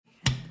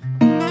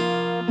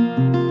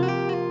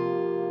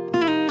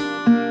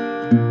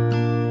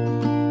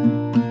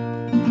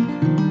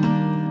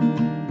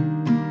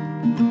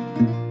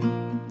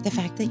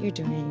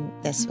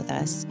this with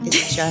us.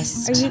 It's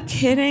just... Are you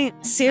kidding?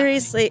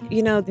 Seriously,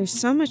 there's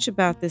so much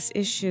about this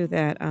issue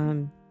that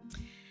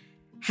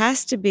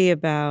has to be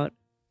about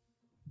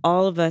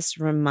all of us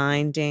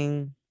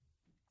reminding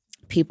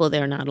people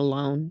they're not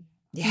alone.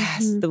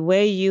 Yes. Mm-hmm. The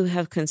way you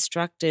have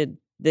constructed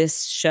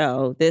this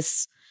show,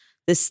 this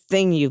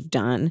thing you've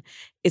done,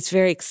 it's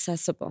very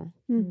accessible.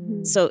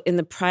 Mm-hmm. So in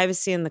the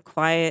privacy and the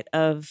quiet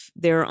of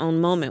their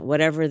own moment,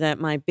 whatever that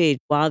might be,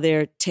 while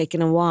they're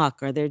taking a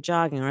walk or they're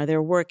jogging or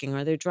they're working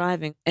or they're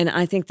driving. And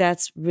I think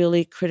that's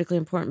really critically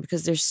important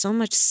because there's so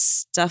much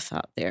stuff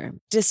out there.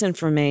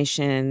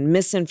 Disinformation,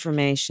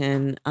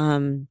 misinformation,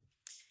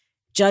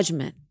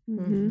 judgment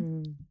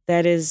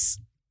that is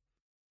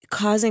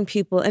causing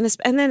people, and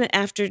then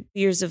after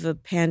years of a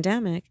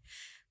pandemic,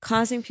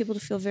 causing people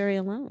to feel very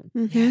alone.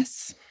 Mm-hmm.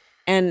 Yes.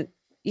 And,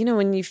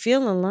 when you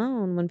feel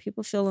alone, when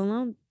people feel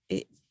alone,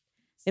 it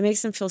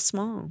makes them feel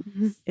small.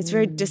 Mm-hmm. It's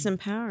very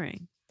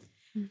disempowering.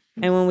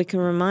 Mm-hmm. And when we can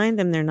remind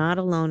them they're not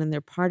alone and they're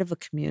part of a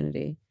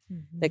community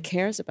that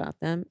cares about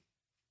them,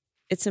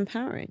 it's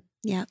empowering.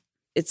 Yeah.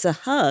 It's a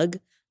hug,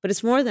 but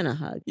it's more than a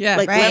hug. Yeah.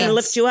 Like, let me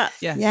lift you up.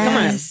 Yeah.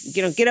 Yes.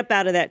 Come on. Get up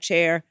out of that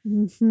chair.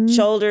 Mm-hmm.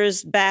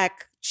 Shoulders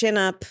back, chin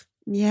up.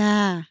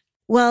 Yeah.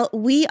 Well,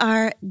 we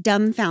are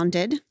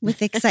dumbfounded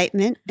with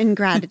excitement and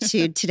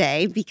gratitude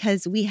today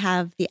because we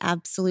have the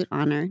absolute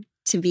honor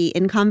to be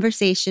in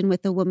conversation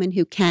with a woman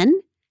who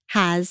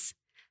has,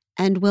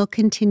 and will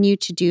continue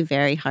to do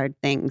very hard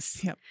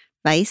things. Yep.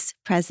 Vice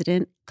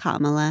President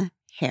Kamala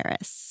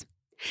Harris.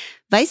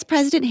 Vice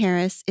President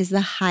Harris is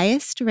the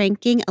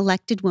highest-ranking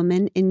elected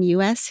woman in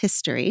U.S.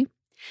 history,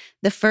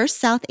 the first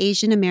South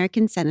Asian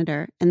American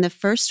senator, and the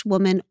first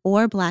woman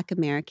or Black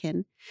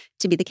American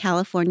to be the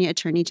California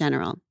Attorney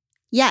General.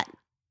 Yet,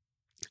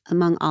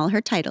 among all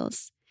her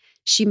titles,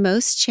 she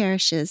most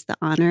cherishes the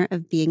honor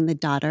of being the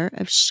daughter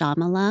of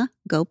Shamala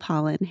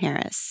Gopalan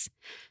Harris,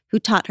 who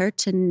taught her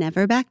to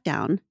never back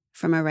down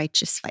from a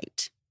righteous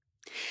fight.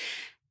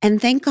 And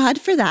thank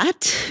God for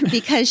that,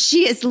 because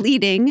she is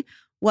leading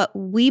what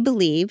we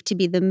believe to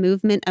be the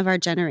movement of our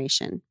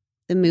generation,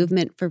 the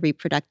movement for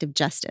reproductive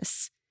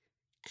justice.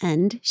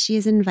 And she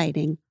is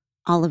inviting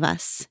all of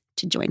us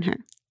to join her.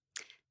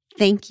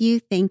 Thank you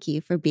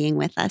for being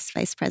with us,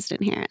 Vice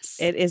President Harris.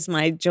 It is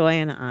my joy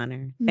and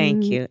honor.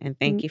 Thank you. And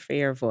thank you for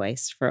your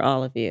voice, for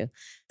all of you.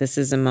 This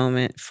is a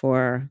moment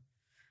for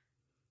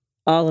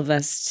all of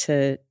us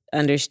to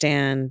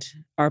understand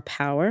our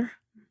power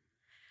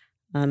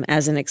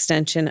as an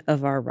extension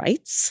of our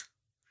rights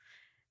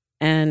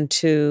and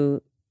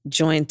to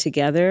join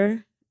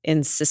together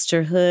in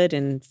sisterhood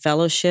and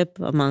fellowship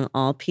among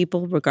all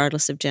people,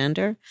 regardless of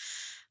gender,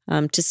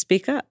 to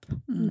speak up.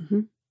 Mm-hmm.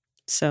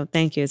 So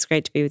thank you. It's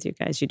great to be with you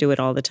guys. You do it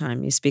all the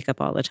time. You speak up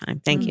all the time.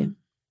 Thank you.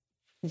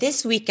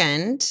 This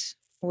weekend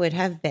would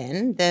have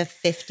been the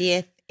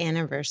 50th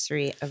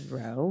anniversary of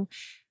Roe,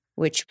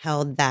 which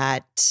held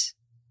that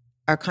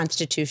our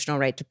constitutional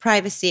right to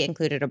privacy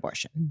included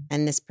abortion.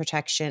 And this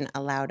protection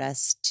allowed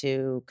us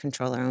to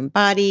control our own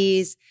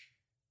bodies,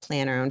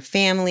 plan our own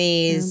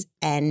families,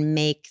 and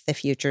make the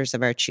futures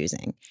of our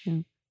choosing.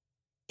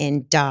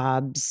 In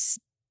Dobbs,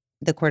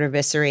 the court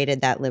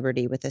eviscerated that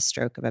liberty with a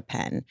stroke of a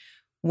pen.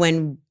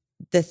 When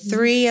the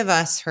three of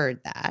us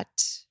heard that,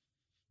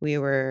 we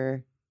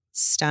were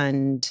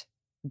stunned,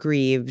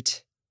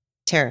 grieved,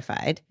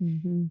 terrified,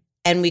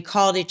 and we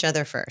called each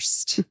other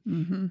first.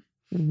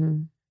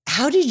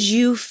 How did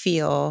you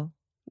feel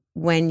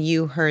when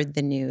you heard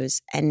the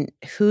news, and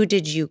who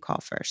did you call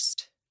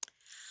first?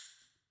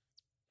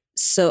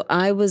 So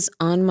I was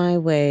on my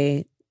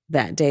way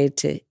that day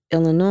to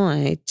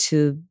Illinois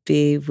to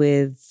be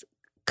with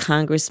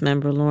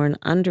Congressmember Lauren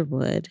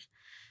Underwood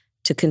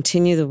to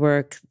continue the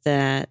work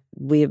that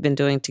we have been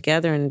doing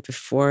together. And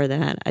before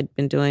that, I'd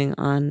been doing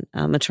on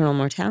maternal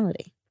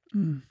mortality.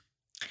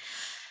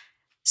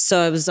 So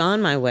I was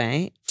on my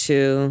way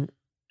to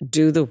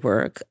do the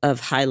work of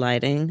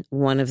highlighting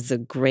one of the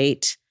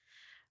great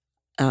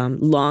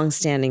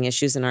long-standing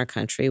issues in our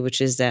country,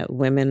 which is that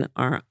women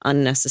are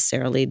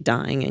unnecessarily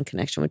dying in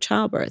connection with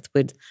childbirth,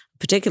 with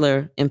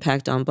particular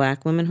impact on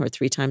Black women, who are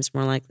 3 times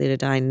more likely to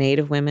die,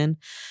 Native women,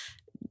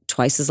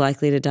 twice as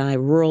likely to die,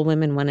 rural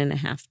women,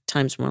 1.5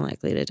 times more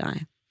likely to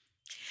die.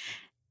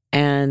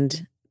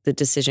 And the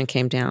decision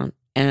came down,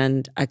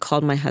 and I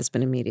called my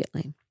husband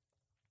immediately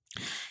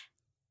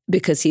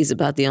because he's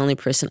about the only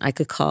person I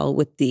could call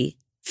with the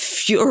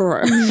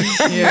furor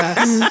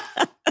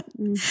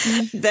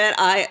that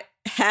I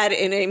had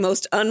in a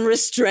most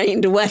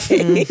unrestrained way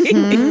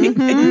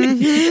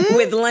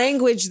with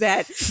language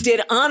that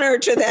did honor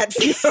to that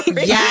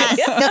fury. Yes,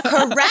 the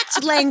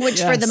correct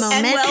language for the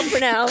moment. And well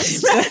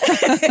pronounced.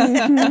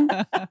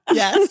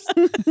 Yes.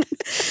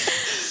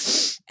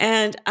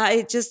 And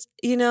I just,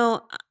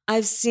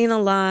 I've seen a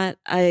lot.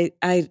 I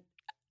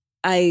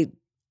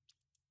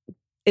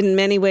in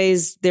many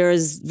ways, there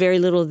is very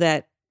little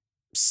that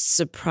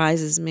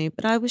surprises me,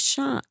 but I was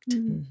shocked.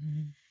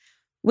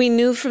 We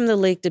knew from the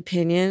leaked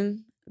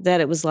opinion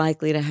that it was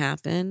likely to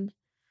happen.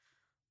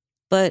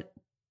 But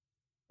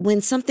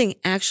when something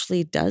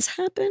actually does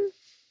happen,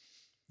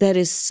 that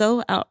is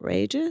so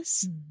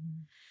outrageous.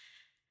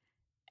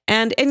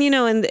 And you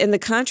know, and the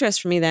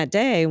contrast for me that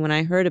day when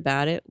I heard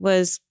about it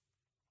was,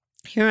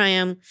 here I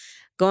am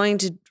going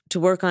to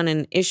work on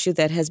an issue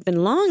that has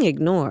been long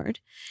ignored,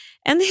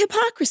 and the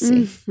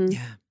hypocrisy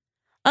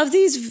of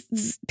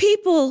these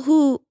people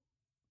who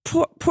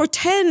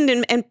portend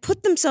and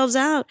put themselves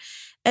out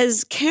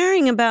as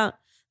caring about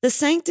the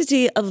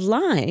sanctity of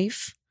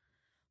life,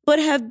 but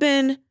have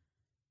been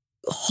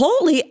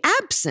wholly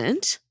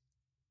absent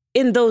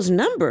in those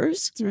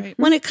numbers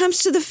when it comes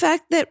to the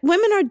fact that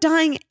women are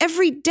dying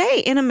every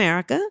day in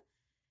America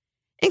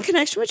in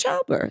connection with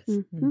childbirth.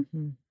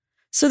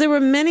 So there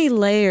were many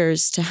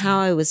layers to how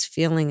I was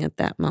feeling at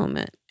that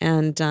moment.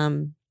 And,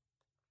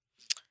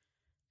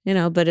 you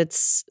know, but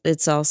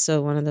it's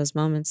also one of those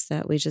moments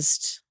that we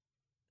just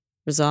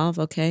resolve,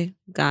 okay,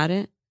 got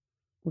it.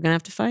 We're going to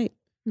have to fight.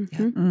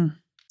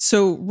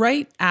 So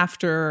right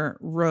after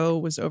Roe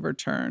was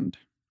overturned,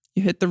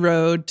 you hit the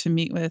road to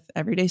meet with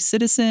everyday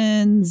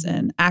citizens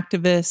and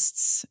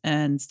activists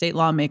and state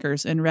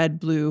lawmakers in red,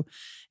 blue,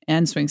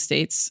 and swing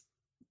states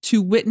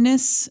to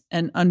witness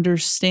and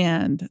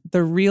understand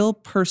the real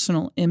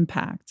personal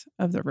impact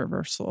of the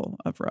reversal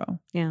of Roe.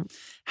 Yeah.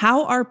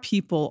 How are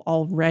people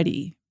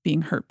already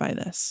being hurt by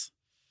this?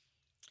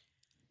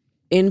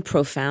 In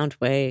profound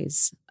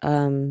ways.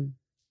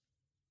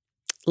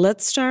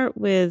 Let's start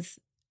with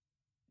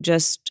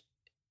just,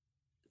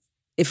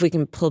 if we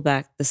can pull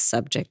back the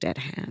subject at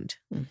hand.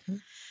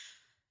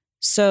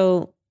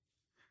 So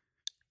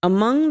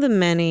among the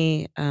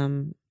many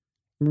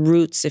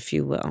roots, if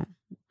you will,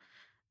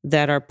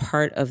 that are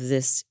part of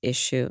this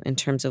issue in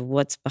terms of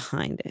what's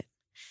behind it,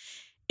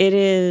 it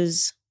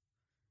is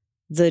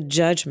the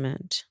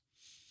judgment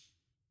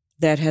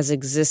that has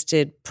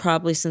existed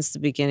probably since the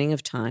beginning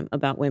of time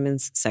about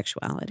women's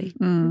sexuality.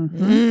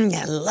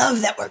 I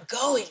love that we're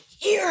going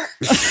here.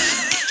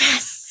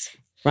 Yes.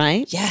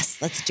 Right?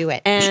 Yes, let's do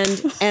it.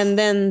 And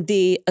then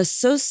the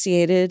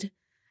associated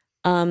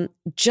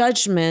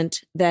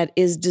judgment that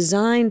is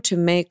designed to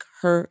make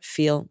her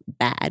feel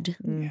bad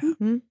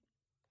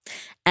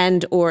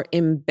and or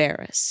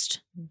embarrassed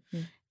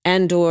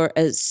and or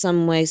as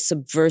some way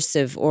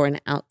subversive or an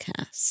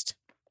outcast.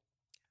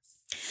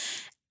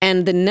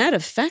 And the net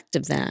effect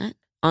of that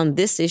on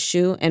this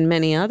issue and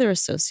many other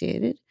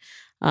associated,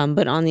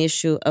 but on the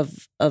issue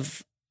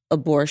of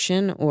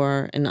abortion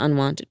or an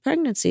unwanted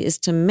pregnancy, is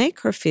to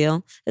make her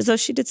feel as though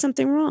she did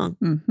something wrong.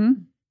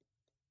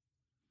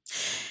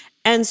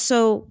 And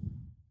so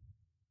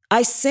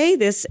I say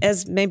this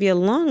as maybe a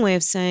long way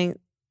of saying,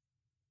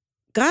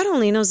 God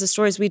only knows the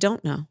stories we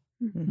don't know.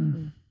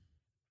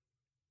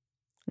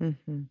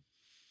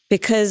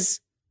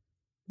 Because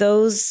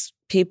those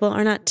people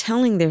are not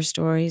telling their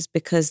stories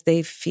because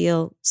they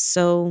feel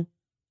so,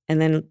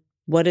 and then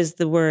what is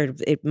the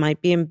word? It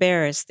might be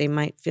embarrassed. They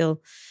might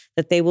feel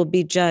that they will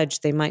be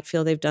judged. They might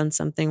feel they've done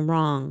something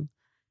wrong,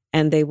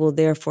 and they will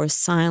therefore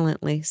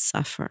silently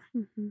suffer.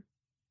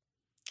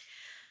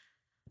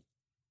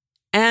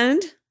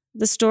 And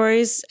the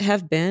stories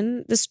have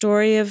been the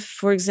story of,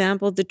 for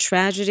example, the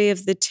tragedy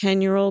of the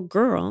 10-year-old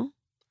girl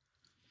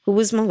who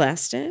was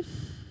molested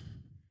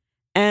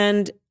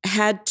and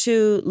had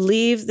to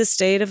leave the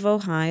state of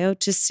Ohio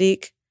to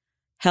seek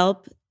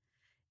help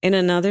in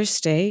another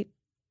state.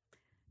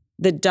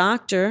 The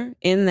doctor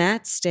in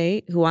that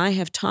state, who I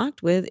have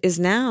talked with,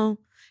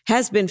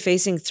 has been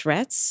facing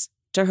threats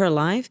to her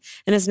life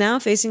and is now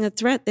facing a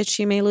threat that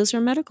she may lose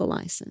her medical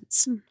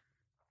license.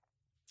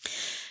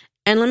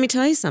 And let me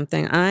tell you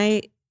something.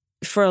 I,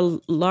 for a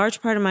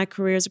large part of my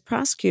career as a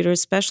prosecutor,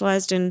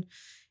 specialized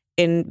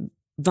in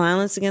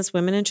violence against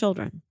women and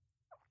children.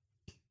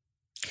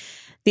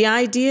 The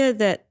idea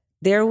that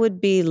there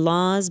would be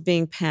laws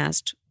being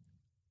passed,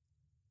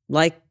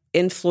 like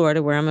in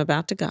Florida, where I'm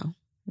about to go,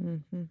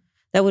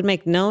 that would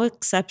make no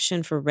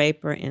exception for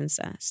rape or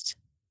incest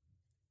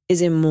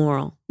is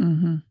immoral.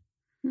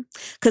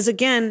 Because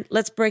again,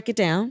 let's break it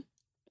down.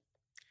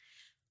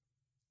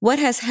 What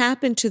has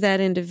happened to that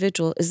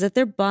individual is that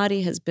their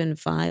body has been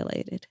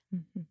violated.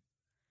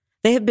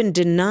 They have been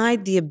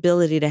denied the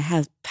ability to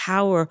have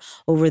power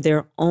over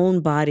their own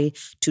body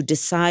to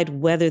decide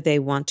whether they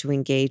want to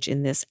engage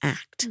in this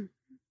act.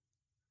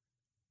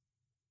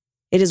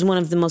 It is one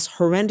of the most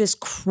horrendous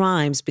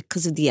crimes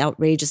because of the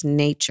outrageous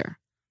nature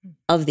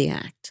of the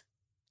act,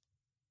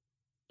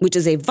 which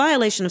is a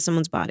violation of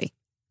someone's body.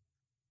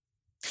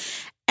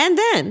 And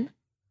then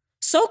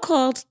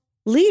so-called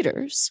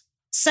leaders,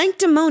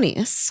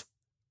 sanctimonious,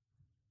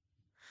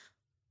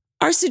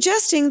 are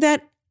suggesting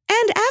that,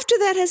 and after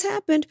that has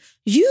happened,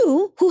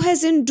 you who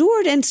has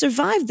endured and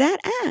survived that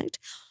act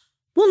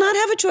will not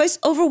have a choice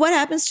over what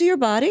happens to your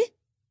body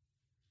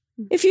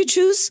if you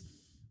choose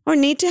or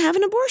need to have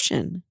an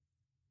abortion.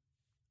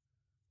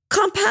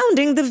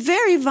 Compounding the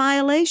very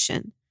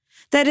violation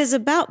that is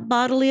about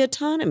bodily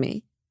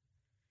autonomy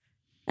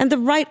and the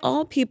right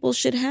all people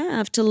should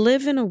have to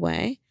live in a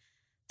way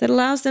that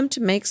allows them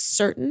to make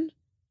certain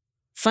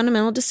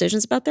fundamental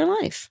decisions about their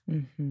life.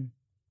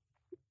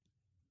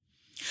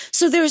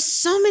 So there's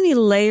so many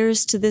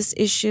layers to this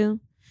issue.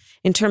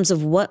 in terms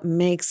of what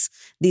makes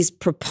these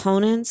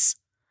proponents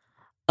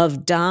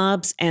of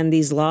Dobbs and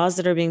these laws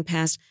that are being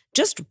passed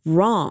just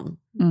wrong.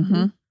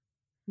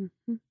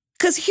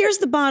 Because here's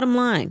the bottom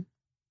line.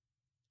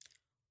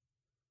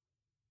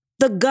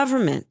 The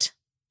government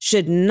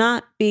should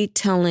not be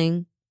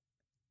telling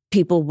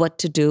people what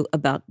to do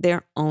about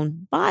their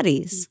own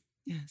bodies.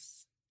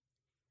 Yes.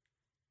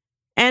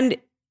 And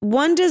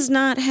one does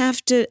not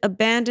have to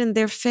abandon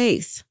their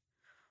faith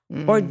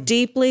or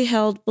deeply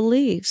held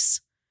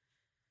beliefs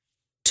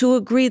to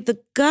agree the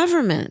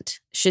government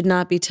should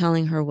not be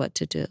telling her what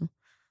to do.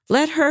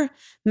 Let her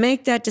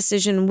make that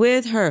decision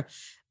with her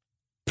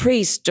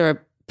priest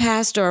or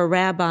pastor or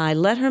rabbi.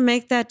 Let her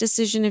make that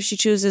decision if she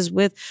chooses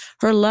with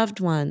her loved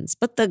ones.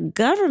 But the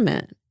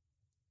government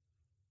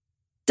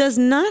does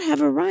not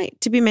have a right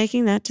to be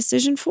making that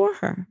decision for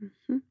her.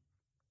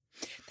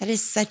 That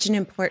is such an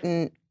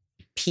important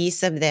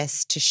piece of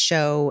this to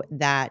show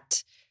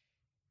that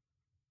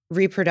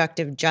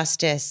reproductive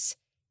justice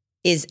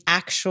is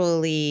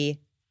actually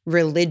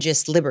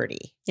religious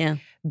liberty. Yeah.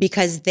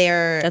 Because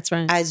That's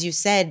right. as you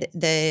said,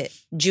 the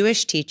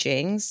Jewish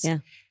teachings,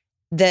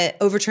 the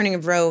overturning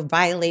of Roe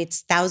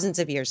violates thousands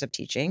of years of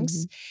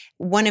teachings.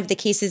 One of the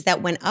cases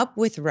that went up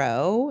with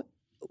Roe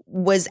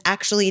was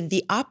actually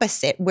the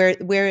opposite, where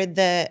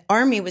the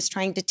army was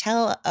trying to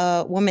tell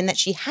a woman that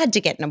she had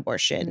to get an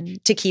abortion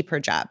to keep her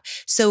job.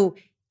 So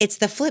it's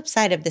the flip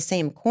side of the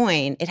same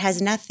coin. It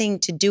has nothing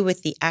to do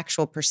with the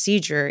actual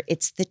procedure.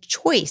 It's the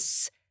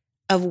choice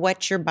of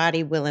what your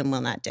body will and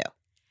will not do.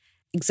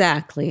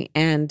 Exactly.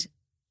 And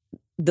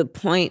the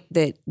point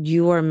that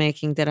you are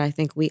making that I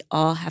think we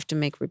all have to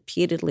make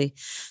repeatedly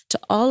to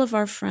all of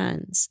our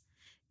friends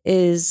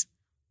is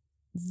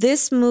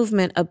this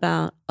movement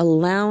about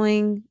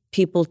allowing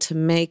people to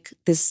make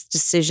this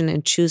decision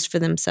and choose for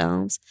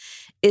themselves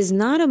is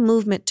not a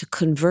movement to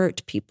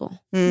convert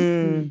people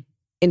in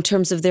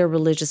terms of their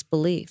religious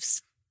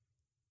beliefs.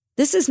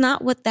 This is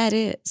not what that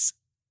is.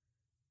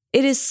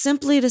 It is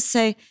simply to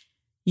say,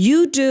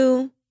 you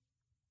do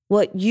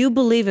what you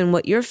believe in,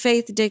 what your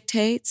faith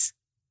dictates,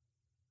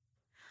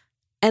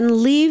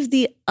 and leave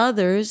the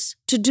others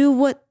to do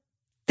what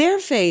their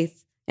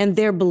faith and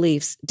their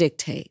beliefs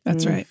dictate.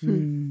 That's right.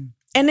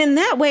 And in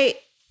that way,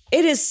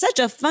 it is such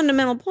a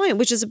fundamental point,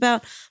 which is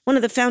about one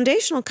of the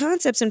foundational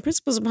concepts and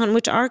principles upon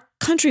which our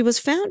country was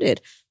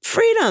founded: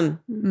 freedom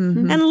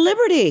and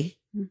liberty.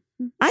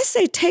 I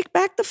say take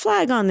back the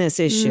flag on this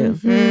issue.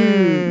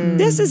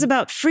 This is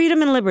about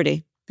freedom and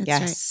liberty.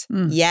 Yes.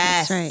 Right.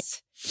 Yes.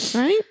 That's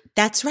right. Right?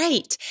 That's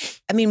right.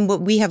 I mean,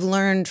 what we have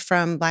learned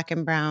from Black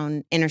and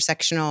brown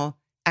intersectional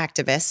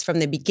activists from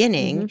the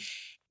beginning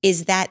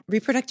is that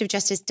reproductive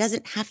justice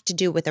doesn't have to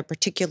do with a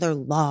particular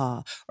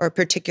law or a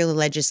particular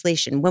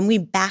legislation. When we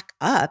back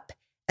up,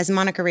 as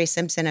Monica Ray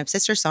Simpson of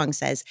Sister Song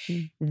says,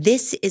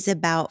 this is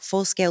about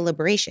full-scale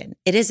liberation.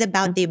 It is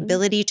about the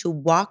ability to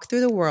walk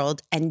through the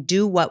world and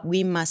do what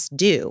we must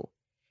do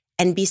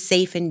and be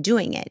safe in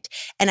doing it.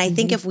 And I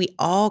think if we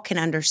all can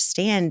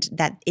understand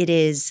that it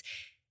is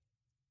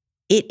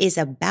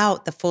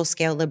about the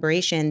full-scale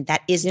liberation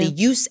that is the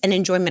use and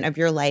enjoyment of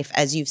your life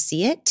as you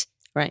see it.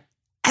 Right.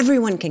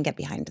 Everyone can get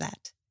behind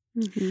that.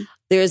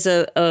 There's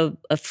a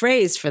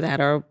phrase for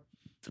that,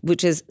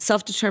 which is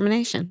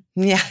self-determination.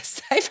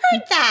 Yes, I've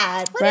heard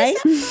that. What right?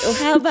 is that?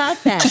 How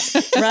about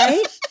that?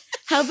 Right?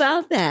 How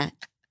about that?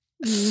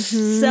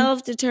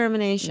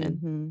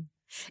 Self-determination.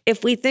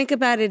 If we think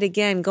about it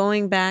again,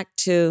 going back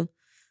to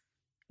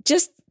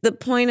just the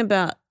point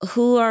about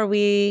who are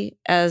we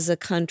as a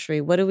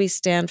country? What do we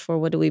stand for?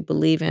 What do we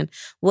believe in?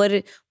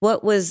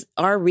 What was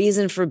our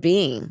reason for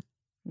being?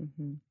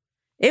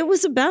 It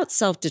was about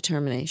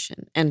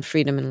self-determination and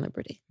freedom and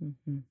liberty.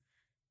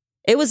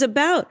 It was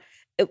about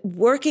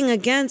working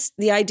against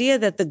the idea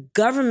that the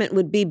government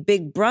would be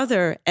big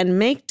brother and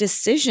make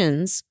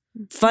decisions,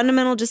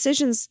 fundamental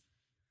decisions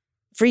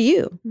for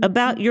you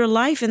about your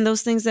life and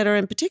those things that are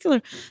in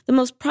particular the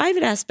most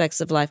private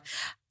aspects of life.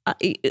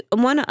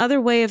 One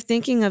other way of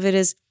thinking of it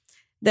is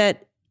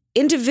that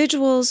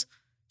individuals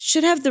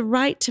should have the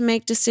right to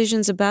make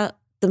decisions about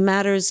the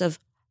matters of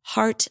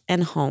heart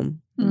and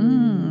home.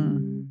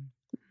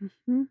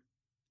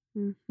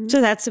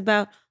 So that's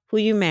about who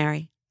you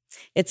marry.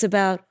 It's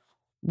about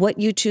what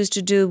you choose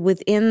to do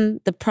within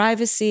the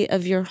privacy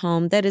of your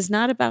home. That is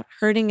not about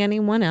hurting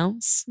anyone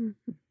else,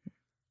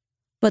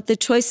 but the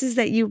choices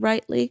that you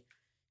rightly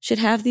should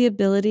have the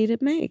ability to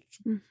make,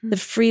 the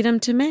freedom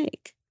to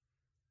make.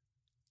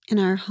 And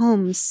our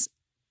homes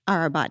are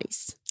our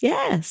bodies.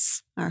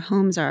 Yes. Our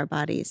homes are our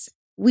bodies.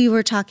 We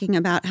were talking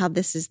about how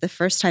this is the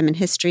first time in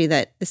history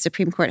that the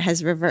Supreme Court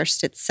has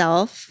reversed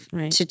itself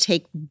to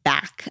take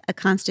back a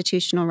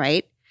constitutional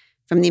right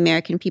from the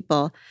American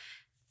people.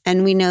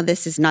 And we know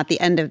this is not the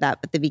end of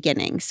that, but the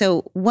beginning.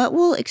 So what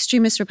will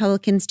extremist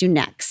Republicans do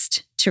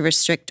next to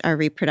restrict our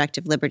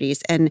reproductive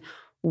liberties? And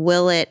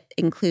will it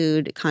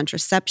include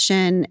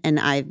contraception and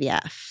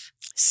IVF?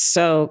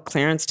 So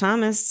Clarence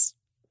Thomas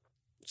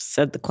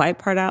said the quiet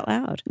part out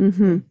loud.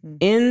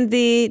 In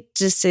the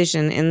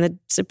decision, in the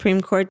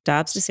Supreme Court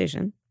Dobbs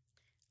decision,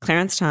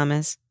 Clarence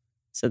Thomas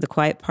So the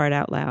quiet part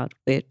out loud,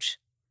 which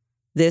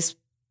this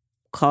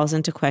calls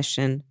into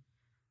question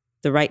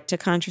the right to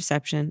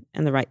contraception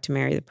and the right to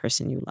marry the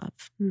person you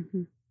love.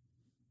 Mm-hmm.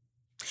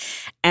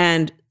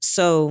 And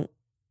so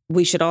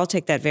we should all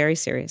take that very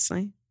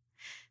seriously.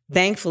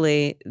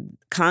 Thankfully,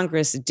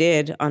 Congress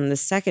did on the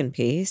second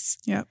piece.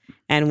 Yep.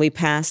 And we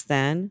passed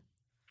then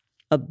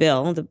a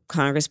bill, the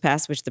Congress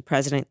passed, which the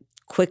president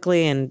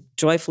quickly and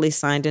joyfully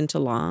signed into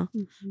law,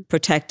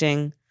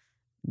 protecting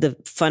the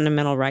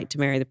fundamental right to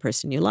marry the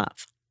person you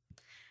love.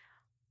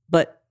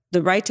 But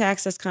the right to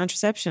access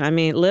contraception, I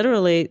mean,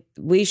 literally,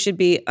 we should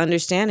be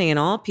understanding, and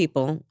all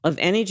people of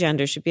any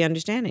gender should be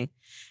understanding.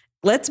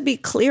 Let's be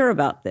clear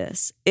about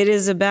this. It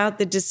is about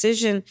the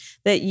decision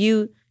that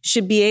you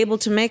should be able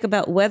to make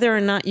about whether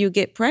or not you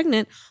get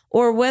pregnant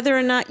or whether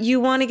or not you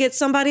want to get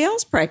somebody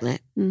else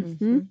pregnant.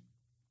 Mm-hmm.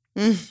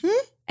 Mm-hmm.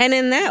 And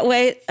in that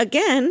way,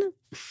 again,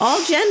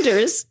 all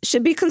genders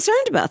should be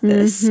concerned about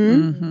this.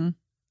 Mm-hmm.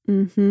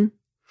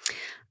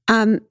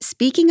 Mm-hmm.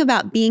 Speaking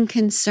about being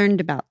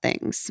concerned about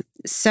things.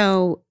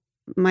 So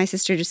my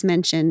sister just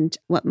mentioned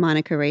what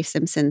Monica Ray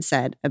Simpson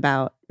said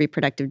about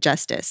reproductive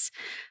justice.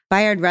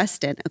 Bayard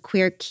Rustin, a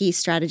queer key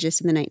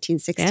strategist in the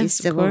 1960s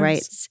civil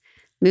rights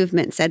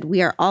movement, said,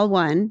 "We are all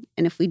one,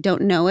 and if we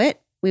don't know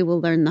it, we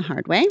will learn the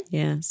hard way."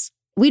 Yes.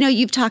 We know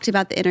you've talked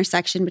about the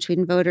intersection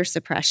between voter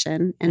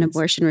suppression and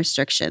abortion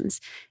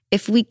restrictions.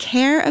 If we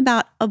care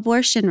about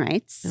abortion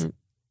rights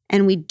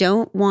and we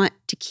don't want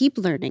to keep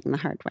learning the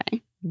hard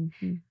way,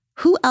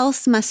 who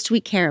else must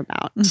we care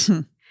about?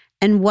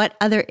 And what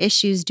other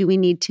issues do we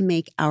need to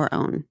make our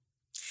own?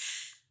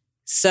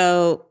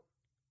 So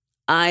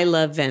I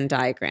love Venn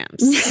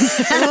diagrams.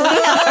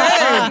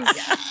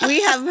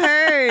 We have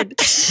heard.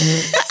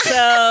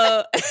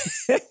 So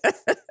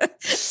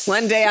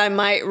one day I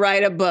might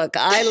write a book.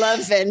 I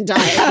love Venn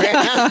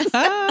diagrams.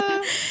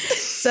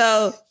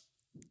 So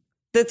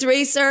the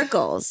three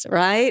circles,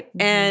 right?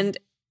 And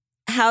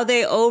how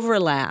they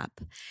overlap.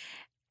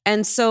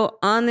 And so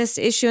on this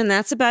issue, and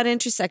that's about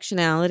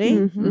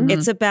intersectionality,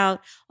 it's about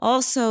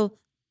also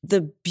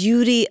the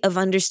beauty of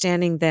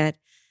understanding that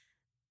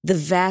the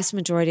vast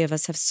majority of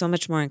us have so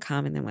much more in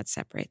common than what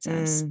separates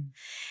us.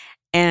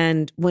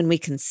 And when we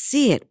can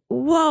see it,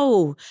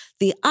 whoa,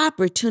 the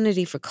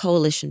opportunity for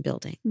coalition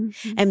building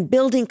and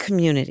building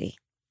community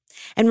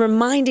and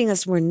reminding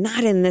us we're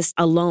not in this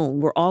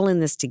alone. We're all in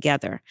this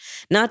together.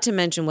 Not to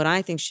mention what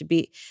I think should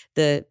be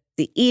the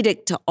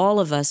edict to all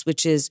of us,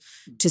 which is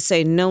to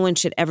say no one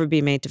should ever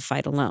be made to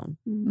fight alone,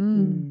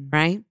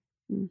 right?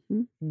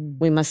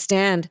 We must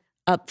stand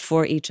up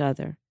for each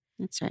other.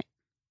 That's right.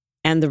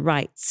 And the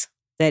rights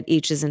that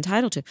each is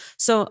entitled to.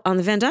 So on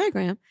the Venn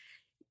diagram,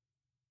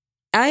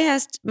 I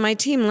asked my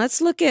team, let's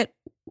look at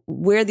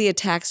where the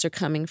attacks are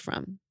coming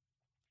from.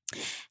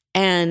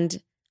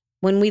 And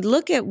when we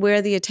look at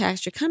where the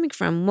attacks are coming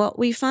from, what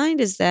we find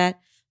is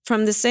that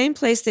from the same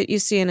place that you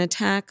see an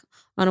attack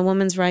on a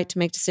woman's right to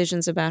make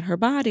decisions about her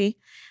body,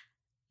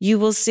 you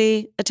will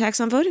see attacks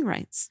on voting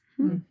rights,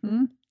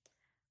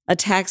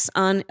 attacks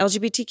on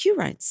LGBTQ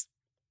rights.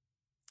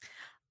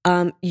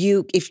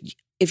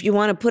 If you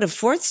want to put a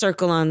fourth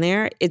circle on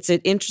there, it's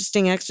an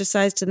interesting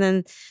exercise to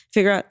then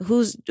figure out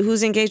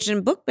who's engaged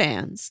in book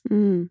bans,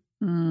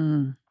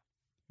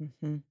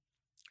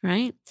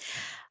 right?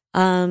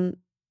 And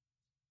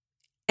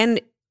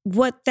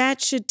what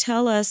that should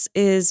tell us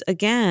is,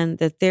 again,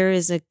 that there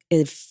is a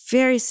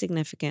very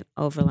significant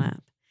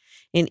overlap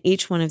in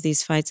each one of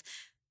these fights.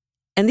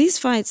 And these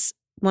fights,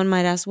 one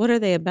might ask, what are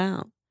they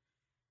about?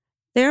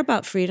 They're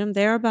about freedom.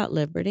 They're about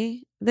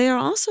liberty. They are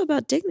also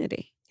about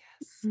dignity.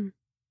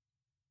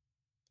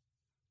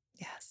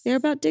 Yes. They're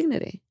about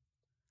dignity.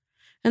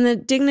 And the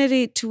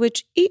dignity to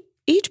which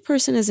each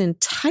person is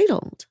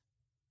entitled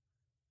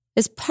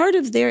as part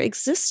of their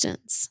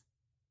existence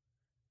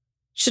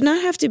should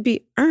not have to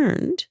be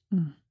earned.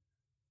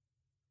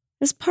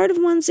 As part of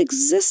one's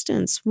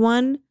existence,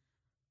 one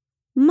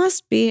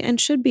must be and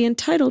should be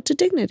entitled to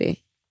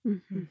dignity.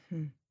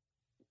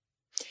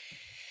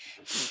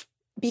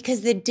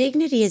 Because the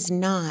dignity is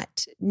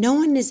not, no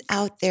one is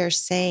out there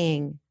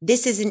saying,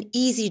 this is an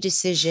easy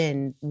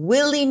decision,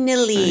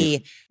 willy-nilly.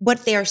 Right.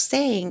 What they're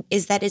saying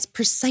is that it's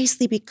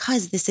precisely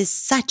because this is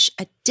such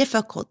a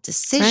difficult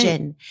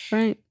decision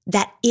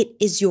that it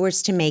is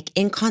yours to make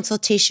in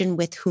consultation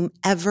with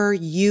whomever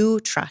you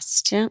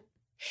trust. Yeah.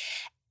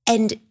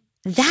 And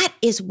that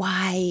is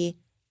why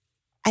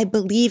I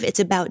believe it's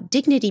about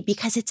dignity,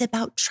 because it's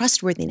about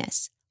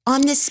trustworthiness.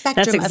 On this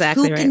spectrum of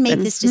who can make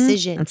this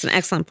decision. That's an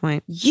excellent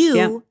point.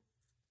 You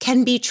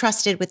can be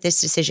trusted with this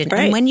decision.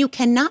 Right. And when you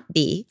cannot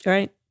be,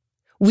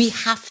 we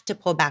have to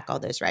pull back all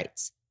those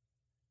rights.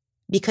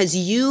 Because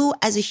you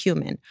as a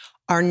human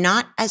are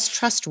not as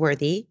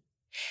trustworthy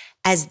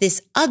as this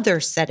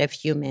other set of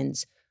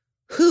humans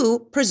who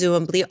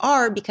presumably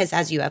are, because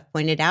as you have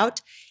pointed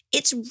out,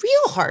 it's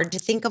real hard to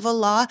think of a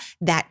law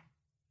that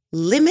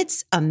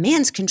limits a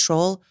man's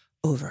control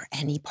over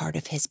any part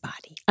of his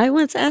body. I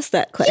once asked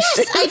that question.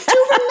 Yes, I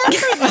do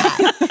remember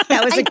that.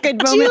 That was a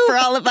good moment for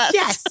all of us.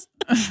 Yes.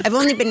 I've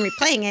only been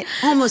replaying it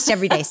almost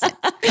every day since.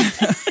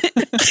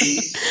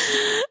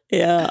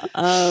 Yeah.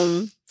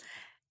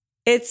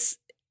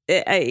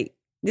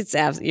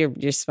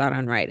 You're spot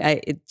on,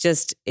 right?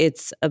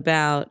 It's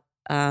about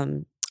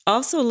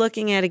also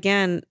looking at,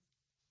 again,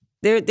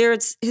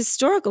 there's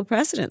historical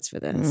precedents for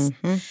this,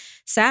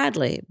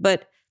 sadly,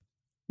 but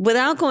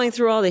without going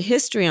through all the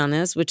history on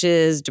this, which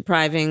is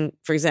depriving,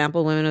 for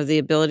example, women of the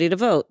ability to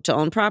vote, to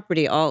own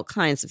property, all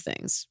kinds of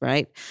things,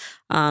 right?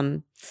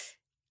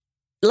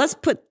 Let's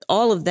put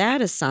all of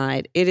that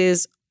aside. It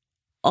is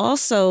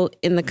also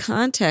in the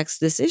context,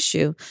 this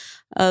issue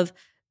of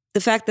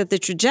the fact that the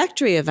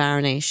trajectory of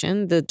our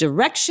nation, the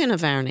direction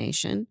of our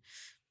nation,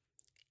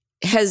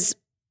 has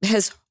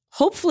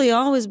hopefully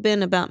always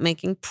been about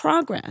making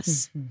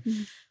progress.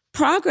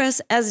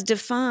 Progress as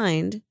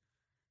defined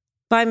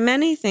by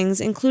many things,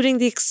 including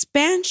the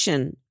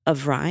expansion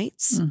of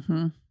rights,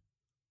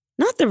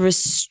 not the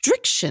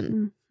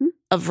restriction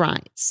of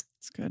rights.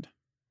 That's good.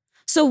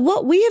 So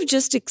what we have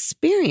just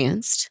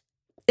experienced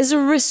is a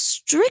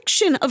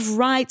restriction of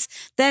rights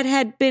that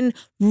had been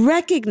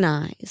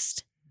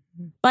recognized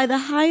by the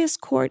highest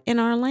court in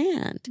our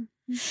land.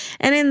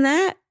 And in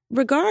that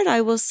regard,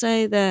 I will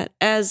say that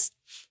as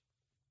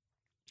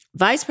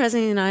Vice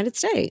President of the United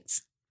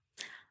States,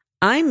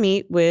 I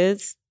meet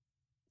with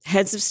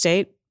heads of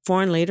state,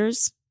 foreign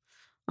leaders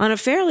on a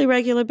fairly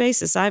regular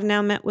basis. I've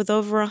now met with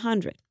over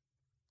 100,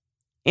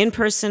 in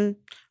person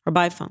or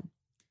by phone.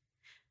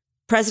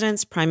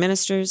 Presidents, prime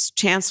ministers,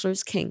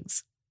 chancellors,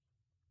 kings.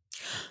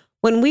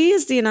 When we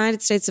as the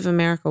United States of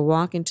America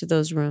walk into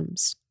those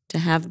rooms to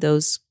have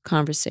those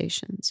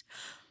conversations,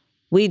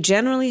 we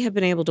generally have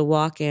been able to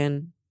walk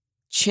in,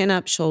 chin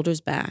up, shoulders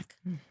back,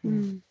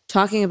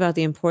 talking about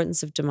the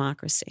importance of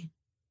democracy,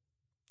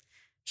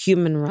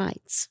 human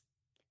rights,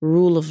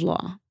 rule of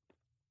law.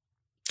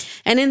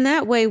 And in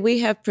that way, we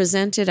have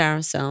presented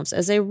ourselves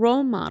as a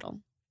role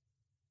model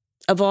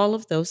of all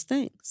of those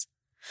things.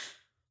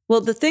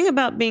 Well, the thing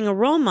about being a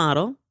role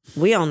model,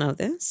 we all know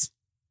this,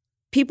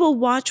 people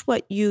watch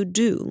what you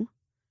do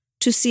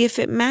to see if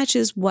it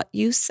matches what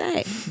you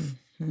say.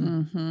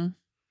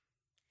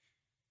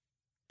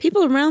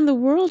 People around the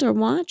world are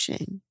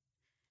watching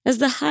as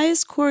the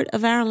highest court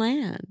of our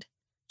land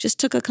just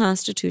took a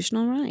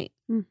constitutional right.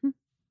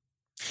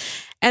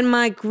 And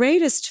my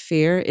greatest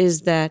fear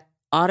is that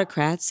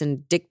autocrats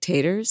and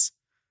dictators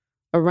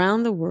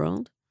around the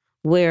world,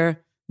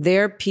 where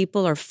their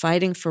people are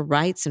fighting for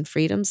rights and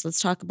freedoms.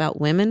 Let's talk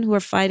about women who are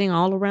fighting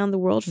all around the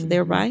world for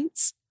their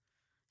rights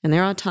and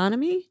their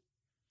autonomy.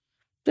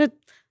 But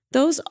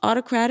those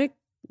autocratic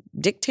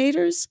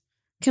dictators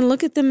can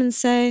look at them and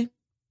say,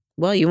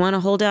 well, you want to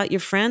hold out your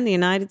friend, the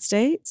United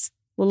States?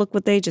 Well, look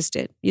what they just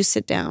did. You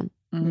sit down.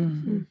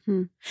 And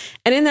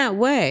in that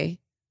way,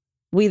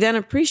 we then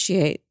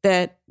appreciate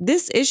that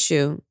this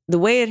issue, the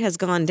way it has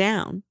gone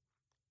down,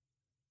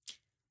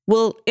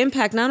 will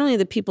impact not only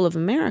the people of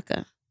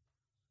America,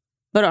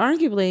 but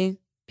arguably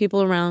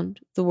people around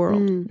the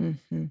world.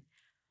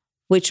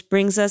 Which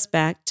brings us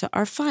back to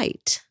our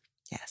fight.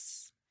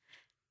 Yes.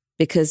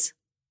 Because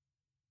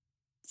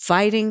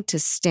fighting to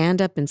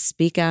stand up and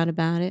speak out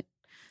about it,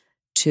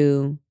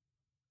 to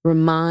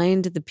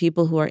remind the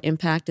people who are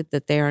impacted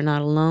that they are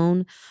not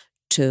alone,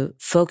 to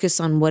focus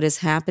on what is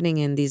happening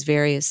in these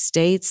various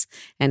states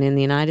and in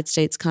the United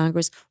States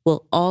Congress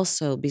will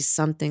also be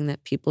something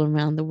that people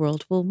around the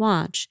world will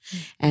watch.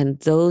 And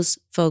those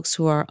folks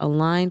who are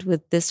aligned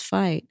with this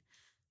fight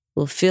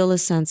will feel a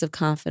sense of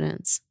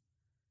confidence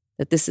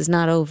that this is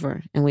not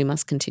over and we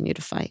must continue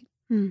to fight.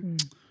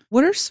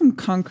 What are some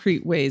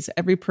concrete ways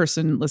every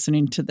person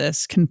listening to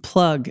this can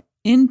plug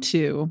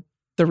into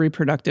the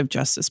reproductive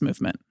justice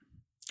movement?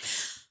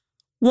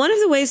 One of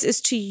the ways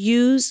is to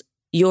use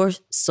your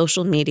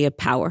social media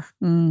power.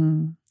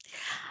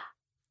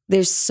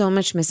 There's so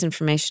much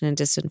misinformation and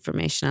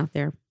disinformation out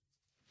there.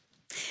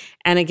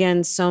 And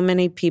again, so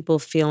many people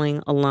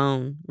feeling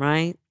alone,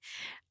 right?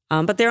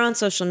 But they're on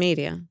social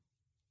media.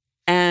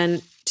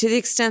 And to the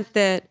extent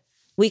that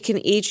we can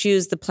each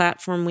use the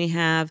platform we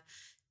have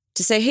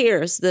to say,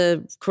 here's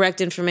the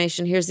correct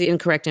information, here's the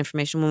incorrect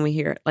information when we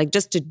hear it. Like,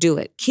 just to do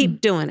it.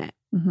 Keep doing it.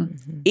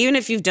 Even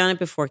if you've done it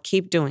before,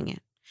 keep doing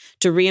it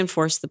to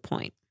reinforce the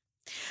point.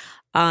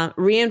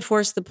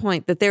 Reinforce the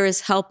point that there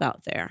is help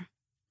out there,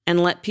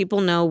 and let people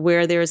know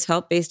where there is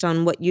help based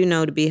on what you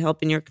know to be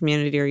help in your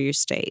community or your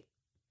state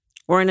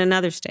or in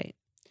another state.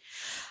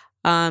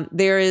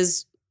 There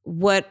is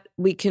what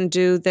we can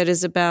do that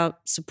is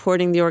about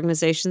supporting the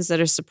organizations that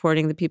are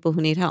supporting the people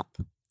who need help.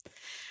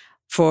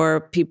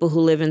 For people who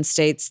live in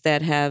states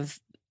that have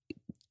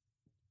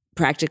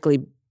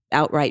practically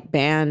outright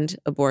banned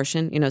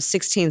abortion,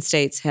 16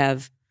 states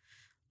have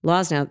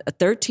laws now,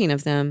 13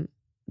 of them,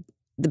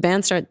 the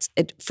ban starts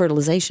at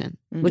fertilization,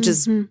 which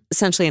is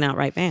essentially an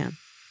outright ban.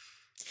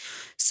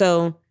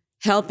 So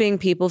helping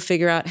people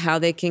figure out how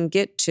they can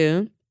get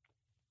to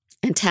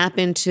and tap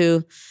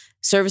into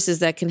services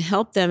that can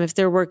help them if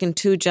they're working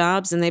 2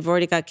 jobs and they've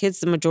already got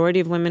kids. The majority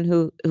of women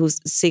who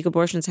seek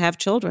abortions have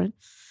children.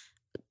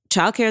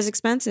 Childcare is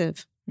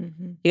expensive.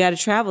 Mm-hmm. You got to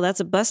travel. That's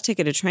a bus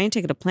ticket, a train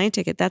ticket, a plane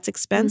ticket. That's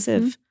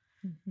expensive.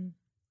 Mm-hmm.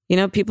 You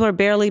know, people are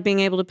barely being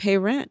able to pay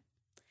rent.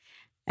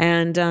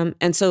 And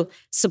so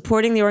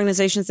supporting the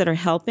organizations that are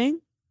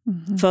helping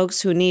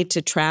folks who need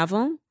to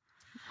travel,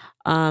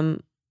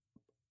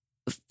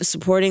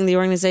 supporting the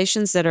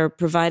organizations that are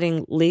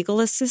providing legal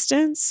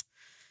assistance.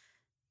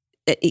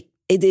 It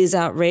is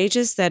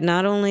outrageous that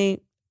not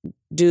only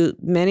do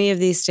many of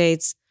these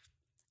states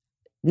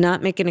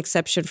not make an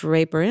exception for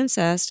rape or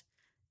incest,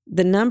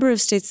 the number of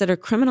states that are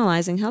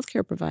criminalizing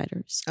healthcare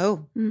providers.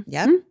 Oh,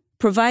 yep.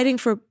 Providing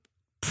for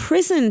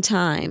prison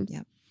time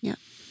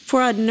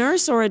for a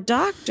nurse or a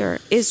doctor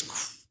is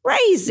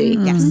crazy.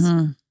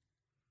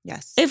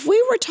 Yes. If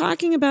we were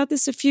talking about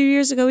this a few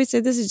years ago, we'd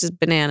say this is just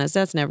bananas.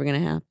 That's never going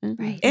to happen.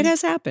 Right. It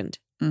has happened.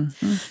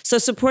 So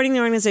supporting the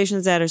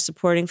organizations that are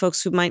supporting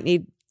folks who might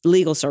need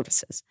legal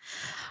services.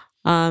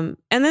 And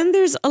then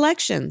there's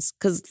elections,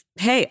 because,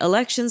 hey,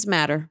 elections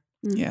matter.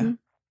 Yeah.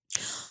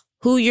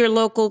 Who your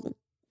local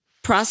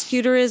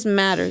prosecutor is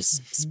matters,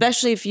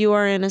 especially if you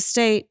are in a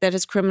state that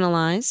has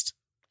criminalized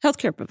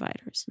healthcare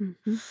providers.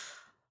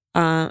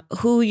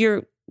 Who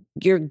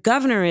your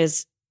governor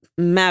is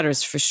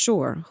matters for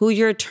sure. Who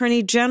your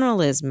attorney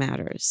general is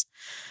matters.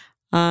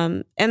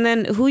 And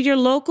then who your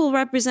local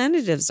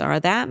representatives are,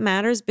 that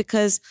matters,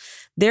 because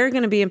they're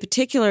going to be, in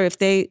particular, if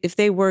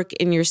they work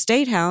in your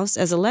state house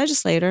as a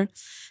legislator,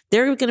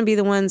 they're going to be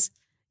the ones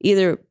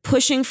either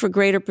pushing for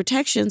greater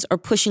protections or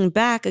pushing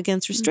back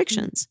against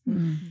restrictions.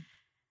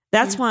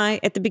 That's why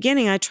at the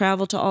beginning I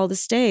traveled to all the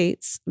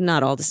states,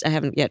 not all the, I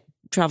haven't yet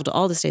traveled to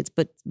all the states,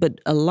 but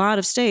a lot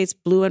of states,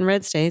 blue and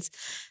red states,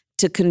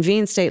 to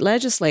convene state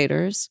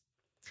legislators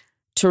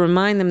to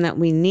remind them that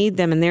we need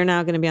them, and they're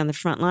now going to be on the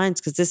front lines,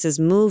 because this has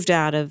moved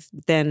out of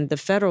then the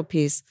federal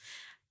piece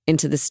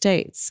into the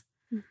states.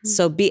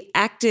 So be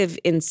active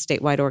in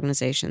statewide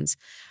organizations.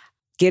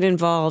 Get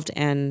involved,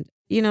 and,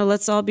 you know,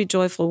 let's all be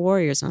joyful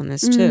warriors on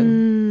this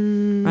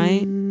too,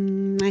 right?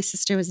 My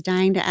sister was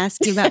dying to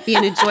ask you about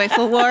being a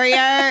joyful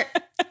warrior.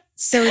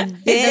 So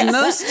The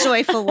most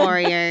joyful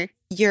warrior.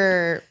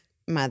 your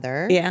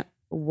mother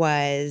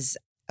was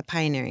a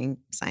pioneering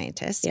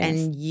scientist,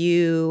 and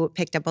you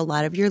picked up a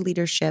lot of your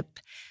leadership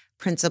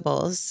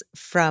principles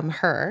from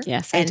her.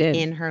 Yes, I and did.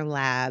 In her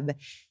lab,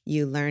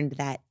 you learned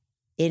that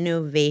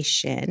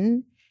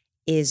innovation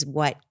is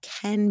what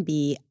can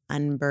be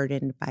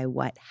unburdened by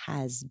what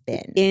has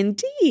been.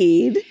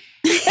 Indeed.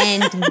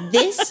 And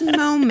this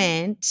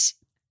moment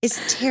is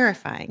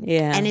terrifying.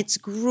 Yeah. And it's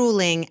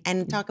grueling.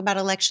 And talk about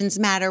elections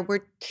matter.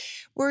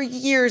 We're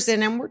years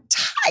in and we're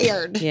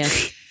tired.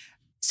 Yes.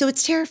 So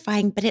it's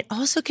terrifying, but it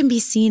also can be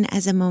seen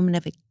as a moment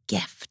of a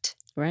gift,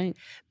 Right.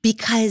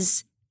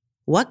 because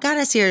what got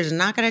us here is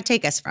not going to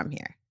take us from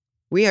here.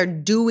 We are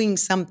doing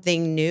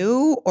something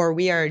new, or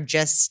we are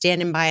just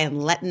standing by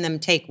and letting them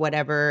take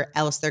whatever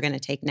else they're going to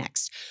take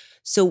next.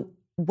 So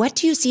what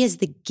do you see as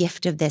the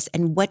gift of this?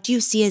 And what do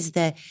you see as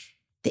the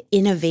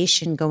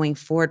innovation going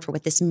forward for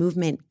what this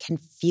movement can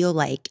feel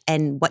like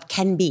and what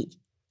can be?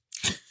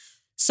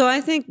 So I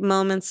think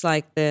moments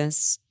like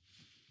this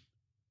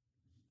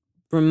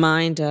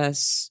remind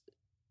us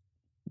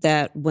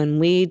that when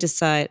we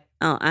decide,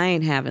 oh, I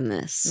ain't having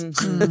this.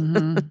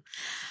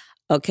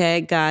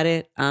 Okay, got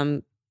it.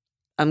 I'm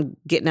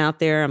getting out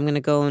there. I'm going to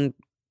go and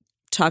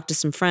talk to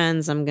some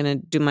friends. I'm going to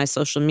do my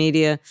social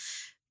media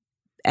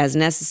as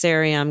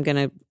necessary. I'm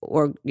going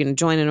to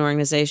join an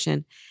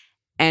organization.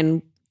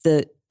 And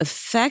the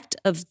effect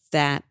of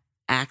that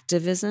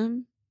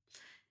activism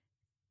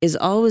is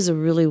always a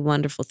really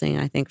wonderful thing,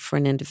 I think, for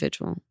an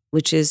individual,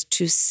 which is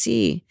to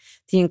see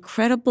the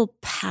incredible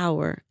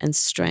power and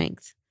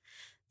strength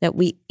that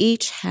we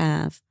each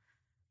have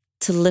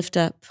to lift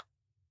up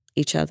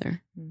each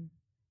other.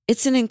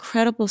 It's an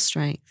incredible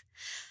strength.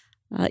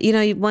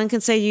 One can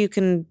say you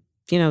can,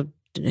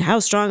 how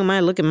strong am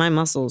I? Look at my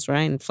muscles,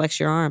 right? And flex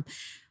your arm.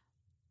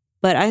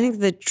 But I think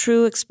the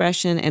true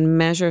expression and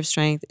measure of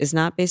strength is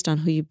not based on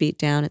who you beat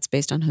down. It's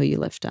based on who you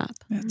lift up.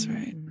 That's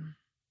right.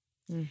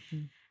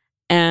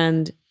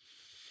 And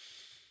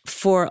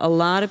for a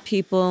lot of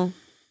people,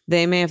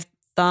 they may have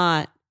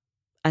thought,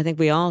 I think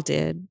we all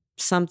did,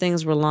 some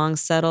things were long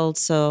settled,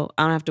 so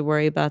I don't have to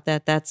worry about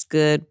that. That's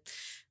good.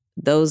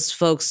 Those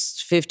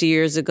folks 50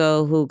 years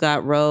ago who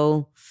got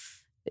Roe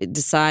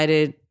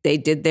decided they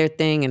did their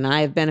thing and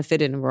I have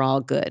benefited and we're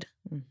all good.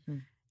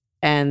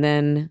 And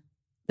then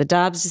the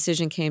Dobbs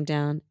decision came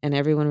down and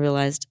everyone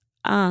realized,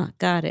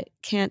 got it.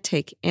 Can't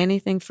take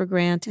anything for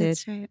granted.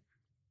 That's right.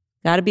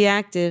 Got to be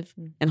active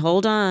and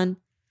hold on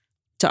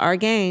to our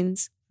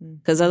gains,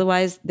 because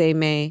otherwise they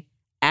may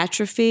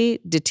atrophy,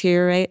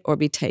 deteriorate, or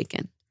be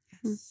taken.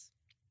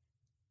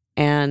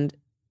 And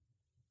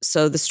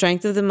so the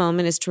strength of the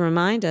moment is to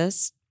remind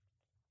us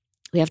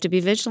we have to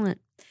be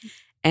vigilant.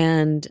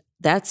 And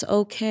that's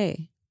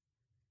okay,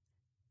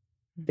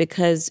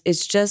 because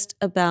it's just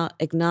about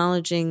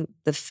acknowledging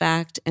the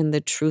fact and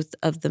the truth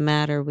of the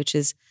matter, which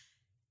is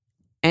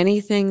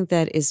anything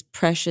that is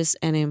precious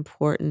and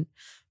important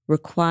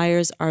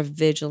requires our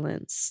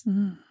vigilance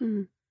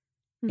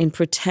in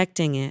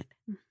protecting it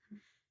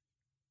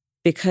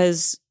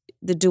because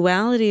the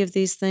duality of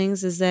these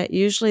things is that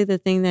usually the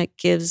thing that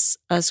gives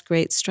us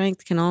great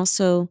strength can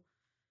also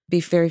be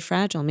very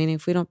fragile, meaning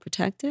if we don't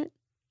protect it,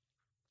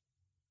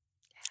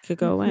 it could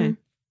go away.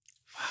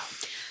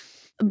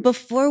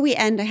 Before we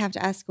end, I have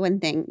to ask one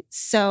thing.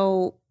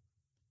 So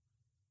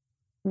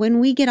when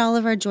we get all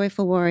of our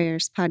Joyful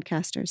Warriors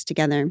podcasters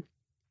together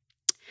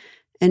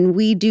and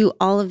we do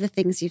all of the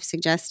things you've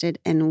suggested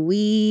and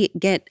we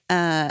get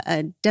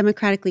a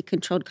democratically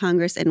controlled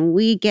Congress and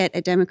we get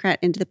a Democrat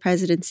into the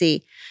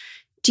presidency,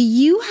 do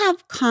you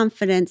have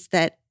confidence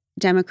that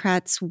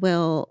Democrats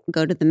will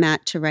go to the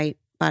mat to write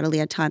bodily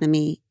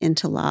autonomy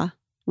into law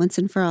once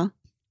and for all?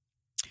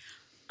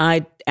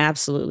 I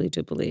absolutely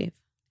do believe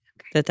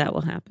that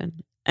will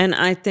happen. And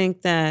I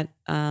think that,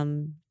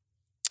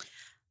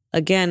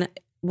 again,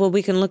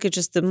 we can look at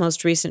just the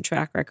most recent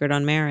track record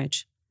on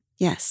marriage.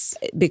 Yes.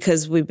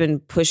 Because we've been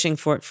pushing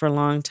for it for a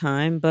long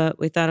time, but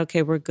we thought,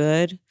 okay, we're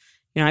good.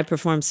 I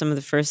performed some of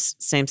the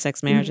first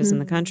same-sex marriages in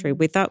the country.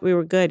 We thought we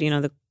were good.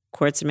 The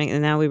courts are making,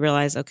 and now we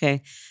realize,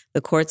 okay,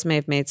 the courts may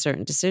have made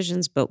certain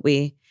decisions, but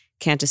we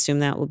can't assume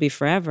that will be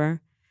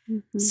forever.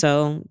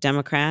 So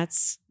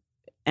Democrats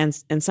and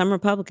some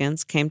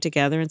Republicans came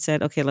together and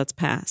said, okay, let's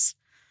pass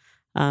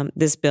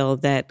this bill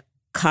that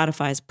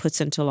codifies, puts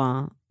into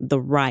law the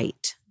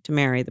right to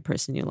marry the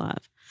person you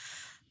love.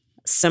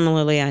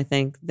 Similarly, I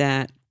think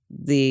that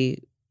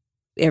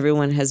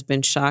everyone has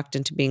been shocked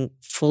into being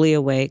fully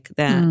awake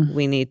that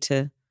we need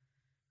to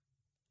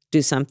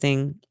do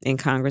something in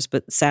Congress,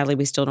 but sadly,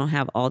 we still don't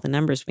have all the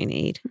numbers we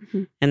need.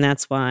 And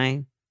that's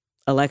why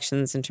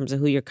elections in terms of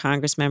who your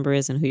Congress member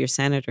is and who your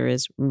senator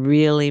is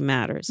really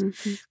matters.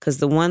 Because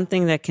the one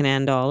thing that can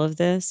end all of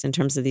this in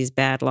terms of these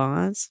bad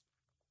laws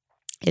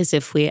is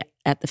if we,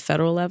 at the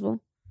federal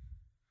level,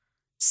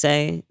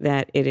 say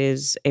that it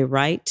is a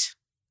right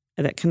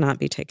that cannot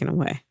be taken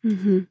away.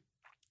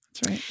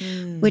 That's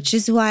right. Which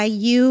is why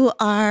you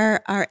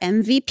are our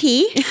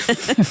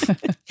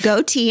MVP.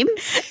 Go team.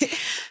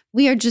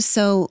 We are just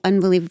so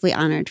unbelievably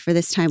honored for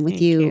this time with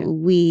you.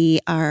 We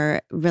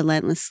are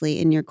relentlessly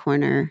in your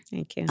corner.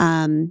 Thank you.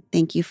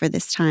 Thank you for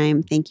this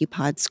time. Thank you,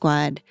 Pod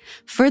Squad.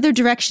 Further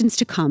directions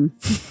to come.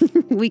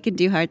 We can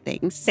do hard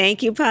things.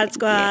 Thank you, Pod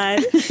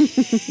Squad.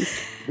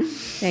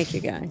 Thank you,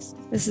 guys.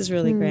 This is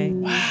really great.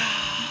 Wow.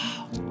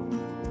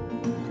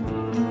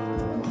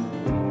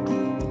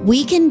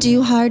 We Can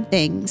Do Hard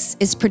Things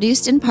is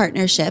produced in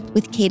partnership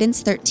with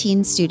Cadence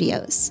 13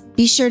 Studios.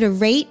 Be sure to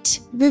rate,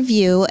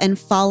 review, and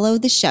follow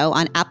the show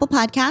on Apple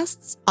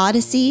Podcasts,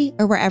 Odyssey,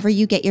 or wherever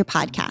you get your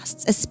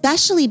podcasts.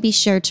 Especially be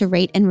sure to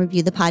rate and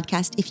review the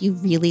podcast if you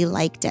really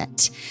liked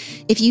it.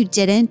 If you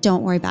didn't,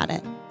 don't worry about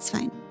it. It's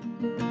fine.